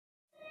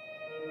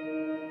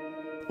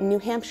New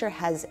Hampshire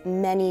has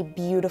many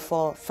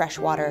beautiful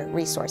freshwater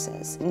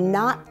resources.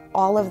 Not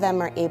all of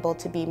them are able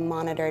to be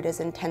monitored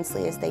as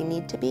intensely as they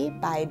need to be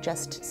by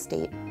just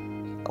state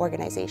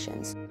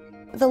organizations.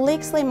 The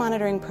Lake Slay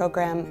Monitoring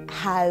Program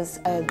has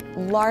a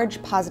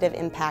large positive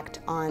impact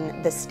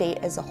on the state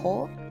as a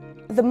whole.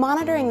 The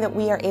monitoring that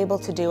we are able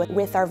to do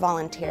with our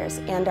volunteers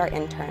and our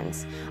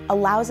interns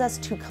allows us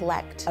to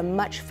collect a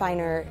much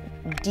finer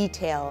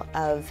detail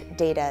of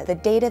data. The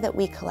data that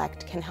we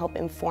collect can help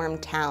inform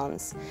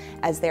towns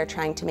as they're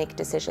trying to make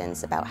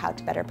decisions about how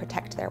to better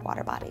protect their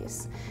water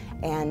bodies.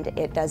 And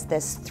it does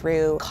this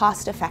through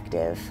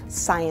cost-effective,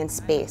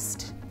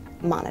 science-based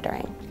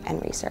monitoring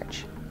and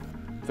research.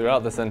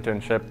 Throughout this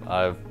internship,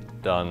 I've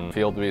done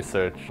field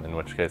research, in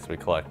which case we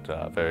collect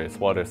various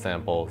water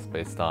samples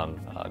based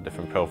on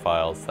different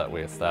profiles that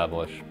we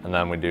establish. And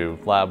then we do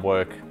lab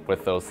work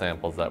with those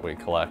samples that we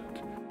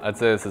collect. I'd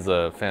say this is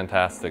a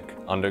fantastic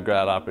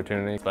undergrad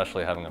opportunity,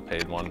 especially having a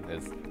paid one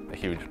is a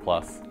huge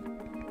plus.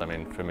 I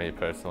mean, for me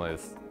personally,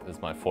 this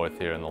is my 4th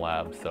year in the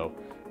lab, so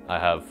I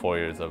have 4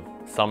 years of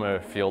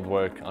summer field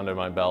work under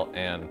my belt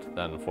and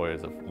then 4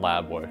 years of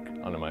lab work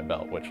under my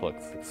belt, which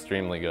looks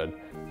extremely good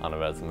on a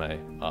resume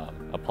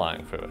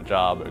applying for a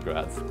job or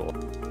grad school.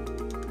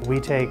 We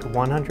take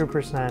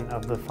 100%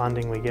 of the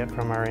funding we get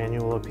from our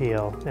annual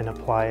appeal and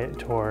apply it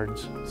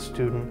towards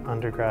student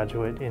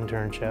undergraduate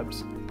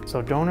internships. So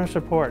donor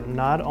support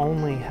not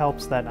only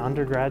helps that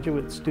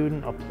undergraduate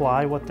student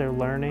apply what they're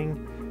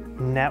learning,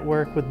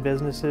 network with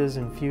businesses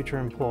and future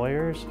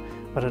employers,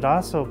 but it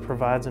also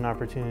provides an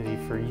opportunity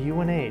for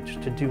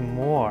UNH to do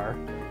more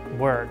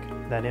work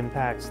that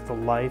impacts the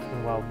life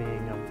and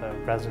well-being of the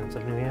residents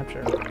of New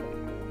Hampshire.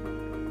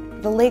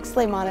 The Lake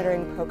Slay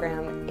Monitoring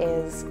Program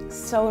is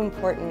so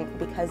important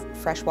because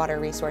freshwater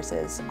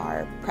resources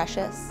are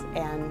precious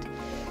and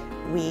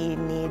we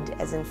need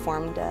as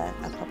informed a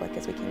public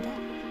as we can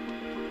get.